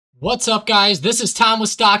What's up, guys? This is Tom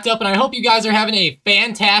with StockedUp, and I hope you guys are having a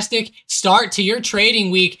fantastic start to your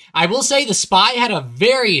trading week. I will say the SPY had a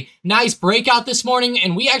very nice breakout this morning,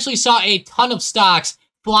 and we actually saw a ton of stocks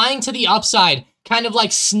flying to the upside, kind of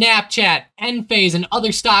like Snapchat, Enphase, and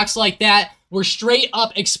other stocks like that were straight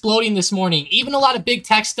up exploding this morning. Even a lot of big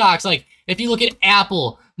tech stocks, like if you look at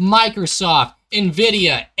Apple, Microsoft,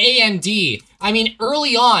 Nvidia, AMD. I mean,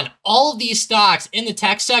 early on, all of these stocks in the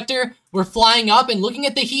tech sector were flying up, and looking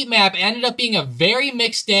at the heat map, ended up being a very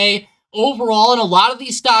mixed day overall, and a lot of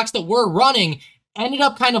these stocks that were running ended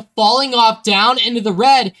up kind of falling off down into the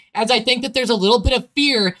red, as I think that there's a little bit of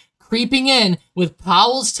fear creeping in with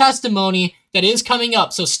Powell's testimony that is coming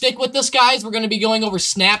up. So stick with us, guys. We're going to be going over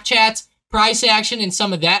Snapchat's price action and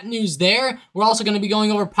some of that news there. We're also going to be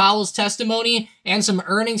going over Powell's testimony and some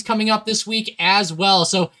earnings coming up this week as well.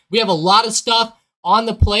 So we have a lot of stuff on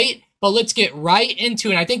the plate, but let's get right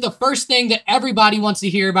into it. I think the first thing that everybody wants to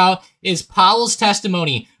hear about is Powell's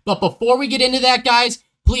testimony. But before we get into that, guys,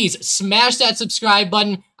 please smash that subscribe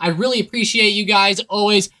button. I really appreciate you guys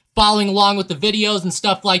always following along with the videos and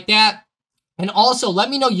stuff like that. And also, let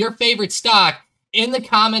me know your favorite stock in the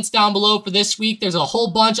comments down below for this week. There's a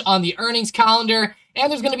whole bunch on the earnings calendar,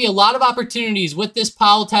 and there's going to be a lot of opportunities with this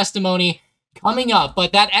Powell testimony coming up.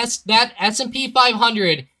 But that S&P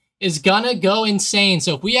 500 is going to go insane.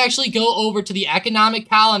 So if we actually go over to the economic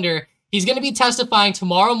calendar, he's going to be testifying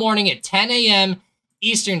tomorrow morning at 10 a.m.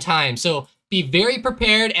 Eastern time. So be very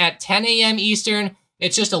prepared at 10 a.m. Eastern.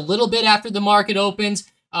 It's just a little bit after the market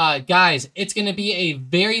opens. Guys, it's going to be a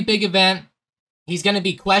very big event. He's going to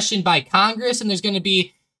be questioned by Congress, and there's going to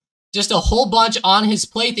be just a whole bunch on his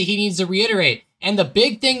plate that he needs to reiterate. And the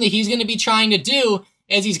big thing that he's going to be trying to do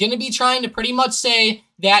is he's going to be trying to pretty much say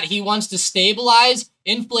that he wants to stabilize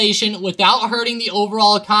inflation without hurting the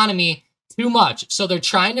overall economy too much. So they're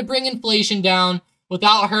trying to bring inflation down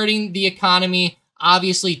without hurting the economy,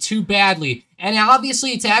 obviously, too badly. And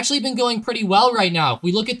obviously, it's actually been going pretty well right now. If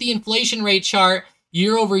we look at the inflation rate chart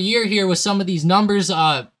year over year here with some of these numbers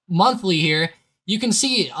monthly here, you can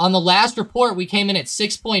see on the last report, we came in at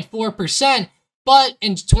 6.4%, but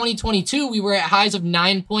in 2022, we were at highs of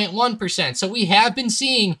 9.1%. So we have been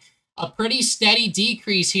seeing a pretty steady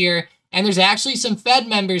decrease here, and there's actually some Fed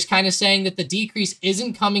members kind of saying that the decrease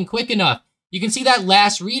isn't coming quick enough. You can see that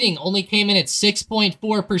last reading only came in at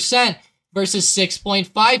 6.4% versus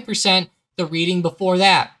 6.5% the reading before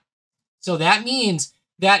that. So that means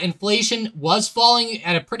that inflation was falling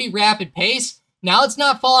at a pretty rapid pace. Now it's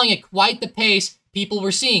not falling at quite the pace people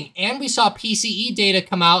were seeing. And we saw PCE data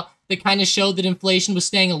come out that kind of showed that inflation was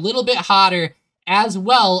staying a little bit hotter as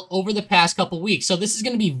well over the past couple weeks. So this is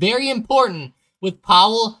going to be very important with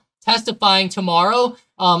Powell testifying tomorrow.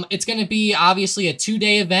 It's going to be obviously a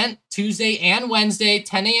two-day event, Tuesday and Wednesday,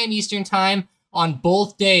 10 a.m. Eastern time on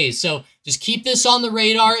both days. So just keep this on the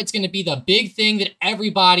radar. It's going to be the big thing that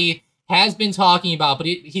everybody has been talking about. But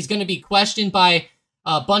he's going to be questioned by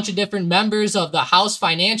a bunch of different members of the House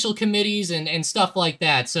financial committees and stuff like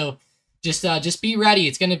that. So just be ready.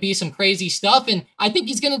 It's going to be some crazy stuff. And I think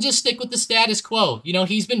he's going to just stick with the status quo. You know,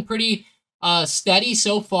 he's been pretty steady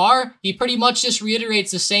so far. He pretty much just reiterates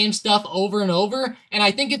the same stuff over and over. And I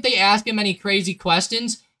think if they ask him any crazy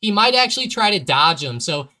questions, he might actually try to dodge them.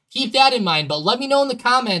 So keep that in mind. But let me know in the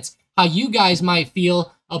comments how you guys might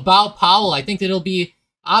feel about Powell. I think that it'll be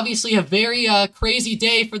obviously a very crazy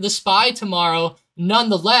day for the SPY tomorrow,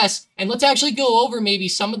 nonetheless. And let's actually go over maybe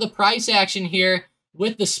some of the price action here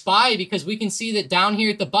with the SPY, because we can see that down here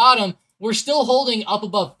at the bottom, we're still holding up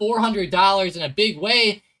above $400 in a big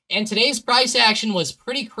way. And today's price action was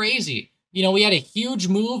pretty crazy. You know, we had a huge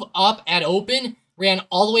move up at open, ran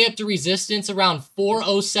all the way up to resistance around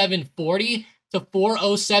 407.40 to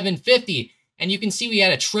 407.50. And you can see we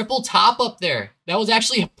had a triple top up there. That was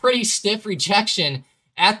actually a pretty stiff rejection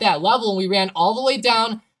at that level. And we ran all the way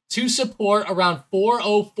down to support around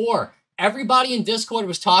 404. Everybody in Discord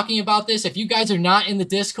was talking about this. If you guys are not in the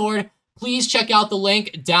Discord, please check out the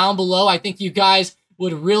link down below. I think you guys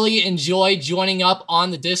would really enjoy joining up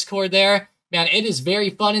on the Discord there. Man, it is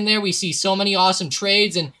very fun in there. We see so many awesome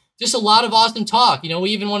trades and just a lot of awesome talk. You know,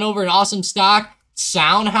 we even went over an awesome stock,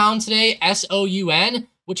 SoundHound today, S-O-U-N,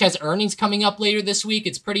 which has earnings coming up later this week.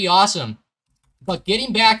 It's pretty awesome. But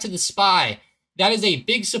getting back to the SPY, that is a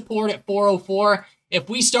big support at 404. If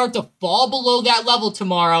we start to fall below that level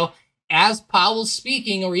tomorrow, as Powell's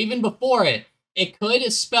speaking, or even before it, it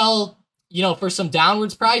could spell, you know, for some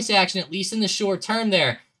downwards price action, at least in the short term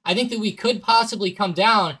there. I think that we could possibly come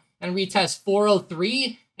down and retest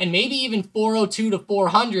 403 and maybe even 402 to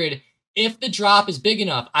 400 if the drop is big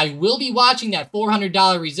enough. I will be watching that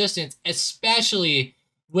 $400 resistance, especially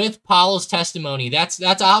with Powell's testimony. That's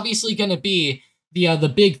obviously going to be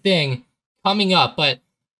the big thing coming up. But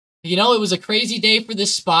you know, it was a crazy day for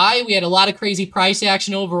this SPY. We had a lot of crazy price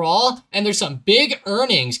action overall, and there's some big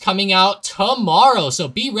earnings coming out tomorrow. So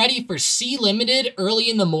be ready for Sea Limited early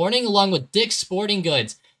in the morning, along with Dick's Sporting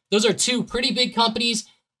Goods. Those are two pretty big companies.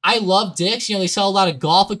 I love Dick's. You know, they sell a lot of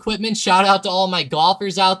golf equipment. Shout out to all my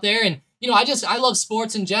golfers out there. And, you know, I love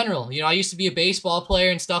sports in general. You know, I used to be a baseball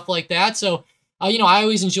player and stuff like that. So, you know, I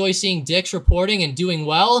always enjoy seeing Dick's reporting and doing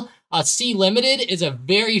well. Sea Limited is a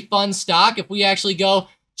very fun stock. If we actually go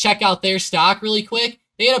check out their stock really quick,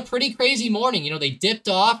 they had a pretty crazy morning. You know, they dipped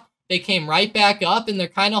off, they came right back up, and they're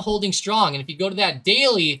kind of holding strong. And if you go to that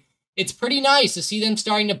daily, it's pretty nice to see them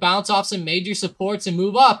starting to bounce off some major supports and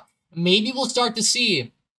move up. Maybe we'll start to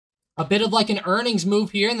see a bit of like an earnings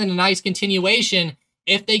move here and then a nice continuation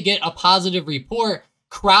if they get a positive report.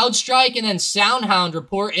 CrowdStrike and then SoundHound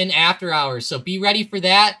report in after hours. So be ready for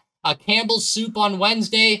that. Campbell's Soup on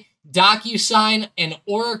Wednesday, DocuSign and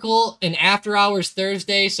Oracle in after hours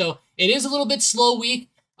Thursday. So it is a little bit slow week.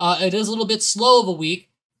 It is a little bit slow of a week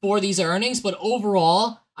for these earnings, but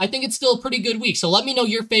overall, I think it's still a pretty good week. So let me know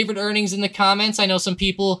your favorite earnings in the comments. I know some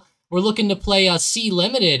people were looking to play Sea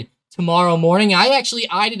Limited tomorrow morning. I actually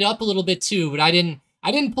eyed it up a little bit too, but I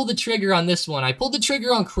didn't pull the trigger on this one. I pulled the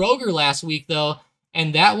trigger on Kroger last week though,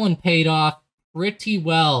 and that one paid off pretty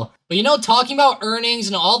well. But you know, talking about earnings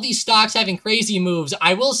and all these stocks having crazy moves,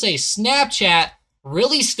 I will say Snapchat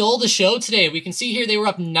really stole the show today. We can see here they were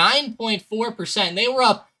up 9.4%. They were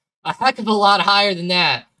up a heck of a lot higher than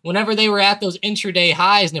that whenever they were at those intraday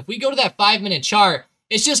highs. And if we go to that 5-minute chart,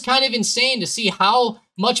 it's just kind of insane to see how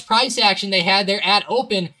much price action they had there at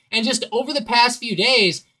open. And just over the past few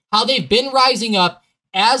days, how they've been rising up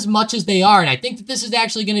as much as they are. And I think that this is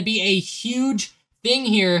actually going to be a huge thing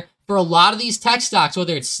here for a lot of these tech stocks,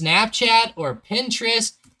 whether it's Snapchat or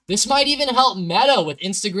Pinterest. This might even help Meta with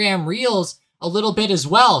Instagram Reels a little bit as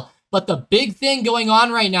well. But the big thing going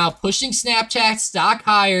on right now, pushing Snapchat stock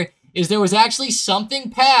higher, is there was actually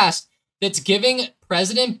something passed that's giving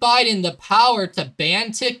President Biden the power to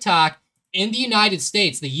ban TikTok in the United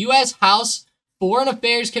States. The U.S. House Foreign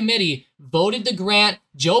Affairs Committee voted to grant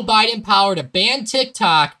Joe Biden power to ban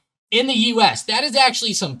TikTok in the U.S. That is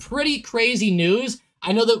actually some pretty crazy news.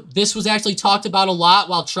 I know that this was actually talked about a lot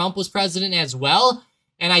while Trump was president as well.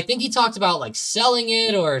 And I think he talked about like selling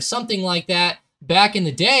it or something like that back in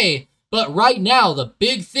the day. But right now, the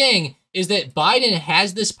big thing is that Biden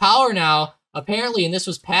has this power now, apparently, and this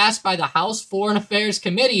was passed by the House Foreign Affairs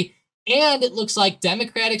Committee. And it looks like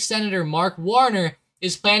Democratic Senator Mark Warner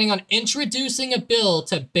is planning on introducing a bill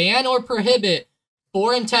to ban or prohibit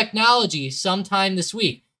foreign technology sometime this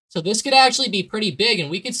week. So this could actually be pretty big, and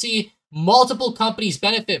we could see multiple companies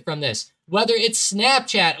benefit from this, whether it's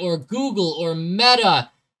Snapchat or Google or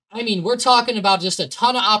Meta. I mean, we're talking about just a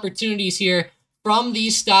ton of opportunities here from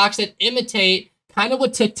these stocks that imitate kind of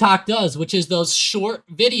what TikTok does, which is those short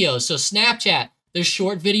videos. So Snapchat, there's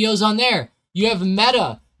short videos on there. You have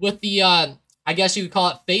Meta with the, I guess you could call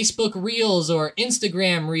it Facebook Reels or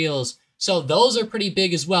Instagram Reels. So those are pretty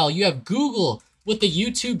big as well. You have Google with the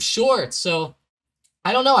YouTube Shorts. So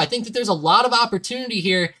I don't know. I think that there's a lot of opportunity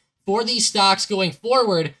here for these stocks going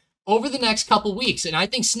forward over the next couple weeks. And I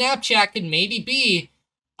think Snapchat could maybe be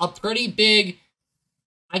a pretty big,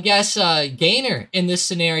 I guess, gainer in this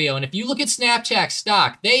scenario. And if you look at Snapchat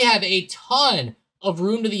stock, they have a ton of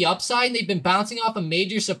room to the upside. And they've been bouncing off a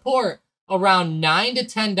major support around $9 to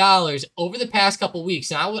 $10 over the past couple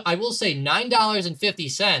weeks. And I will say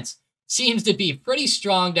 $9.50 seems to be pretty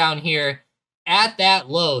strong down here at that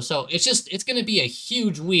low. So it's going to be a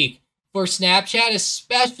huge week for Snapchat,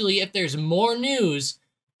 especially if there's more news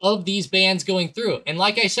of these bans going through. And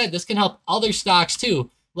like I said, this can help other stocks too,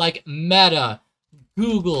 like Meta,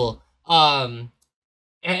 Google, and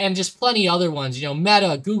just plenty other ones. You know,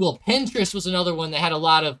 Meta, Google, Pinterest was another one that had a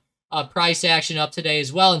lot of price action up today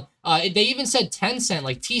as well. And they even said Tencent,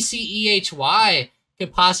 like TCEHY,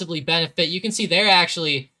 could possibly benefit. You can see they're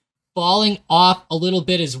actually falling off a little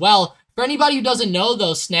bit as well. For anybody who doesn't know,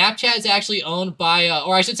 though, Snapchat is actually owned by,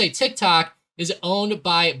 or I should say TikTok is owned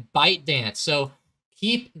by ByteDance. So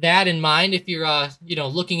keep that in mind if you're, you know,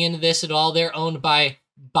 looking into this at all. They're owned by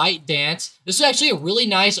ByteDance. This is actually a really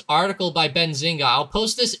nice article by Benzinga. I'll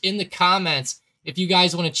post this in the comments if you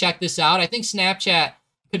guys want to check this out. I think Snapchat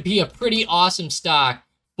could be a pretty awesome stock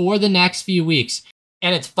for the next few weeks.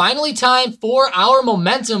 And it's finally time for our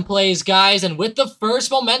momentum plays, guys. And with the first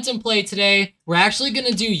momentum play today, we're actually going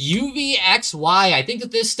to do UVXY. I think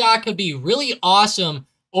that this stock could be really awesome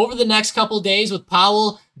over the next couple days with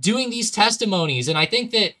Powell doing these testimonies. And I think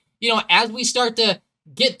that, you know, as we start to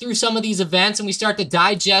get through some of these events and we start to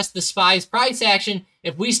digest the SPY's price action,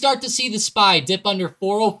 if we start to see the SPY dip under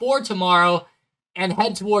 404 tomorrow and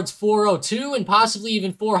head towards 402 and possibly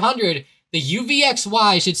even 400, the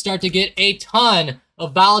UVXY should start to get a ton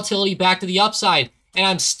of volatility back to the upside. And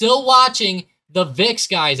I'm still watching the VIX,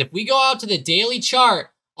 guys. If we go out to the daily chart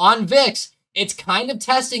on VIX, it's kind of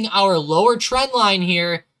testing our lower trend line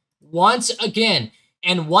here once again.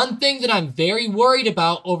 And one thing that I'm very worried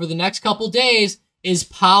about over the next couple days is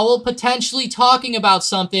Powell potentially talking about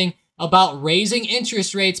something about raising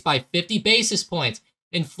interest rates by 50 basis points.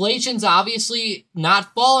 Inflation's obviously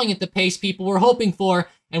not falling at the pace people were hoping for,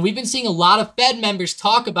 and we've been seeing a lot of Fed members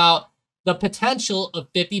talk about the potential of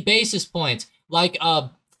 50 basis points, like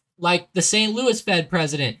the St. Louis Fed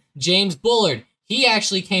president, James Bullard. He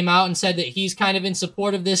actually came out and said that he's kind of in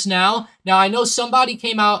support of this now. Now, I know somebody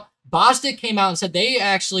came out, Bostic came out and said they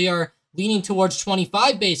actually are leaning towards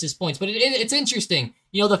 25 basis points, but it's interesting.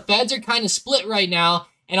 You know, the Feds are kind of split right now,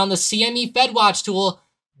 and on the CME Fed Watch tool,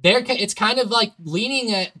 it's kind of like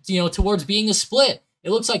leaning at, towards being a split.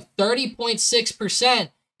 It looks like 30.6%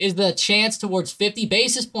 is the chance towards 50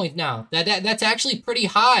 basis points now. That's actually pretty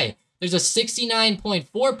high. There's a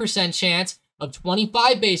 69.4% chance of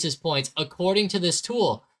 25 basis points according to this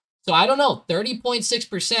tool. So I don't know,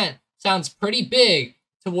 30.6% sounds pretty big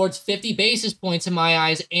towards 50 basis points in my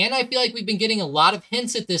eyes, and I feel like we've been getting a lot of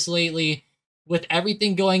hints at this lately with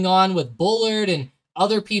everything going on with Bullard and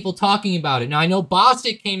other people talking about it. Now, I know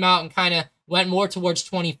Bostic came out and kind of went more towards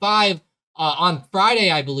 25 on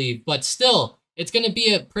Friday, I believe, but still, it's going to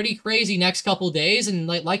be a pretty crazy next couple days, and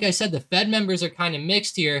like I said, the Fed members are kind of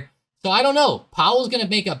mixed here. So I don't know. Powell's going to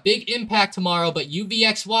make a big impact tomorrow, but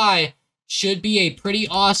UVXY should be a pretty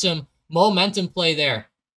awesome momentum play there.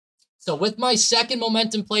 So with my second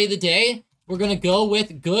momentum play of the day, we're going to go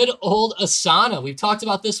with good old Asana. We've talked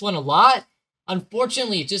about this one a lot.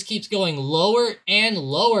 Unfortunately, it just keeps going lower and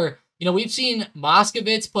lower. You know, we've seen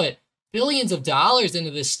Moskovitz put billions of dollars into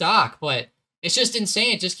this stock, but it's just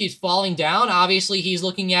insane. It just keeps falling down. Obviously, he's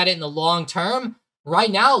looking at it in the long term.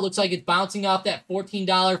 Right now, it looks like it's bouncing off that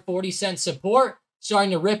 $14.40 support,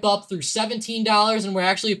 starting to rip up through $17, and we're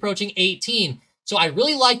actually approaching $18. So I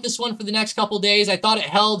really like this one for the next couple days. I thought it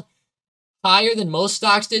held higher than most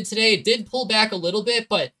stocks did today. It did pull back a little bit,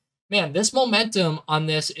 but man, this momentum on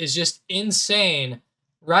this is just insane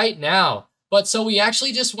right now. But so we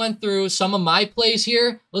actually just went through some of my plays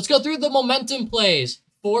here. Let's go through the momentum plays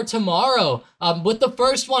for tomorrow. With the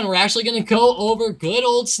first one, we're actually going to go over good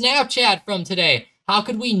old Snapchat from today. How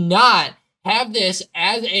could we not have this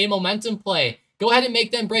as a momentum play? Go ahead and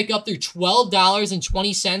make them break up through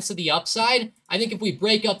 $12.20 to the upside. I think if we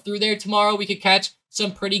break up through there tomorrow, we could catch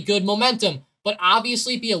some pretty good momentum. But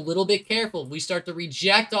obviously be a little bit careful. If we start to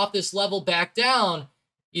reject off this level back down,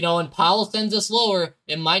 and Powell sends us lower,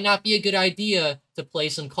 it might not be a good idea to play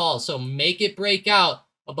some calls. So make it break out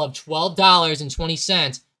above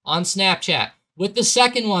 $12.20 on Snapchat. With the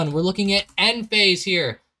second one, we're looking at Enphase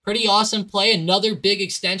here. Pretty awesome play. Another big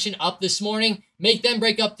extension up this morning. Make them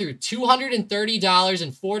break up through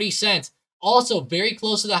 $230.40. Also very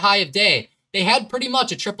close to the high of day. They had pretty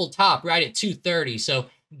much a triple top right at 230. So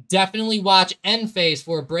definitely watch Enphase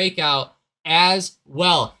for a breakout as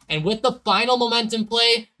well. And with the final momentum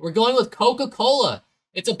play, we're going with Coca-Cola.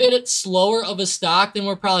 It's a bit slower of a stock than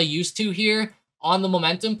we're probably used to here on the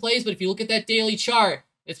momentum plays, but if you look at that daily chart,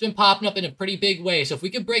 it's been popping up in a pretty big way. So if we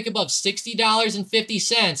could break above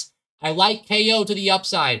 $60.50, I like KO to the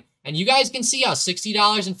upside. And you guys can see how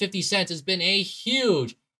 $60.50 has been a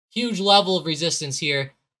huge, huge level of resistance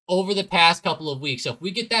here over the past couple of weeks. So if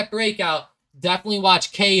we get that breakout, definitely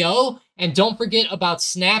watch KO. And don't forget about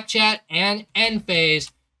Snapchat and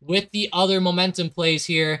Enphase with the other momentum plays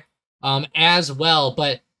here as well.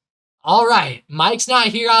 But all right, Mike's not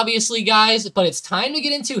here, obviously, guys, but it's time to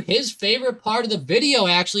get into his favorite part of the video,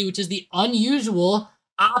 actually, which is the unusual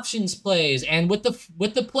options plays. And with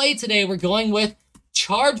the play today, we're going with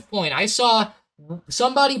ChargePoint. I saw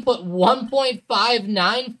somebody put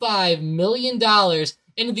 $1.595 million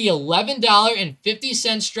into the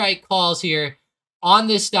 $11.50 strike calls here on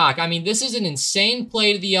this stock. I mean, this is an insane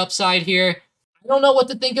play to the upside here. I don't know what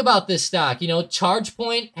to think about this stock.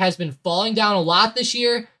 ChargePoint has been falling down a lot this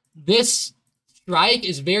year. This strike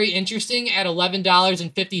is very interesting at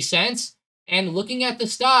 $11.50. And looking at the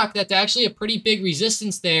stock, that's actually a pretty big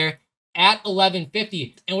resistance there at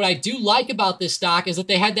 $11.50. And what I do like about this stock is that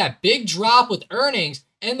they had that big drop with earnings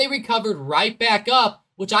and they recovered right back up,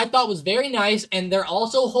 which I thought was very nice. And they're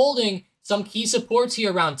also holding some key supports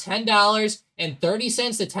here around $10.30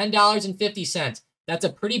 to $10.50. That's a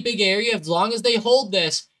pretty big area. As long as they hold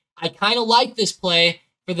this, I kind of like this play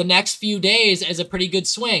for for the next few days as a pretty good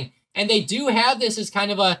swing. And they do have this as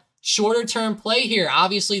kind of a shorter term play here.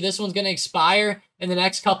 Obviously, this one's going to expire in the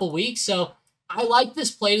next couple weeks. So I like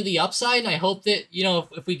this play to the upside, and I hope that, you know,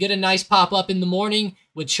 if we get a nice pop up in the morning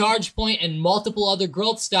with ChargePoint and multiple other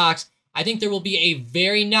growth stocks, I think there will be a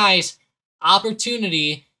very nice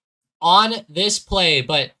opportunity on this play.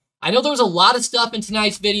 But I know there was a lot of stuff in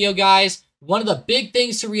tonight's video, guys. One of the big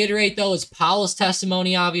things to reiterate, though, is Powell's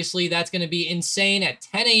testimony, obviously. That's going to be insane at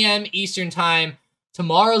 10 a.m. Eastern Time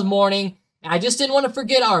tomorrow's morning. And I just didn't want to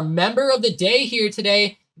forget our member of the day here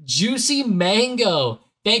today, Juicy Mango.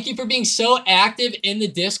 Thank you for being so active in the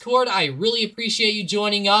Discord. I really appreciate you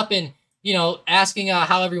joining up and, you know, asking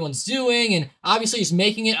how everyone's doing, and obviously just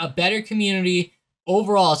making it a better community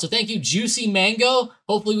overall. So thank you, Juicy Mango.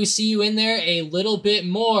 Hopefully we see you in there a little bit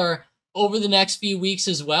more over the next few weeks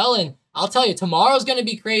as well. And I'll tell you, tomorrow's going to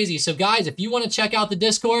be crazy. So guys, if you want to check out the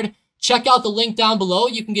Discord, check out the link down below.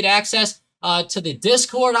 You can get access to the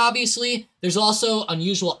Discord, obviously. There's also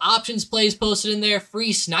unusual options plays posted in there,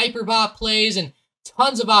 free sniper bot plays, and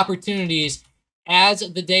tons of opportunities as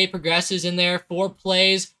the day progresses in there for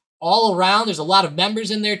plays all around. There's a lot of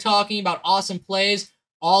members in there talking about awesome plays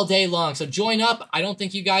all day long. So join up. I don't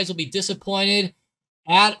think you guys will be disappointed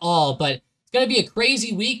at all. But it's going to be a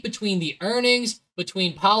crazy week between the earnings,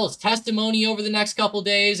 between Powell's testimony over the next couple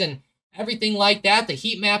days, and everything like that. The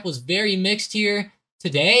heat map was very mixed here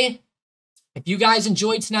today. If you guys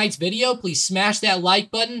enjoyed tonight's video, please smash that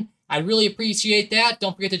like button. I really appreciate that.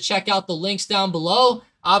 Don't forget to check out the links down below.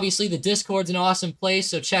 Obviously, the Discord's an awesome place,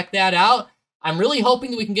 so check that out. I'm really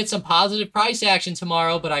hoping that we can get some positive price action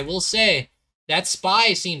tomorrow, but I will say that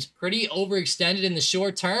SPY seems pretty overextended in the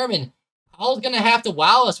short term, and Powell's going to have to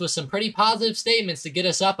wow us with some pretty positive statements to get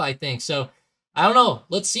us up, I think. So, I don't know.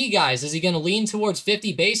 Let's see, guys. Is he going to lean towards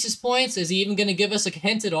 50 basis points? Is he even going to give us a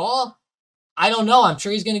hint at all? I don't know. I'm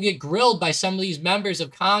sure he's going to get grilled by some of these members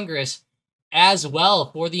of Congress as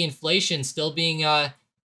well for the inflation still being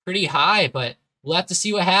pretty high, but we'll have to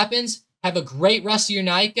see what happens. Have a great rest of your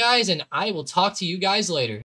night, guys, and I will talk to you guys later.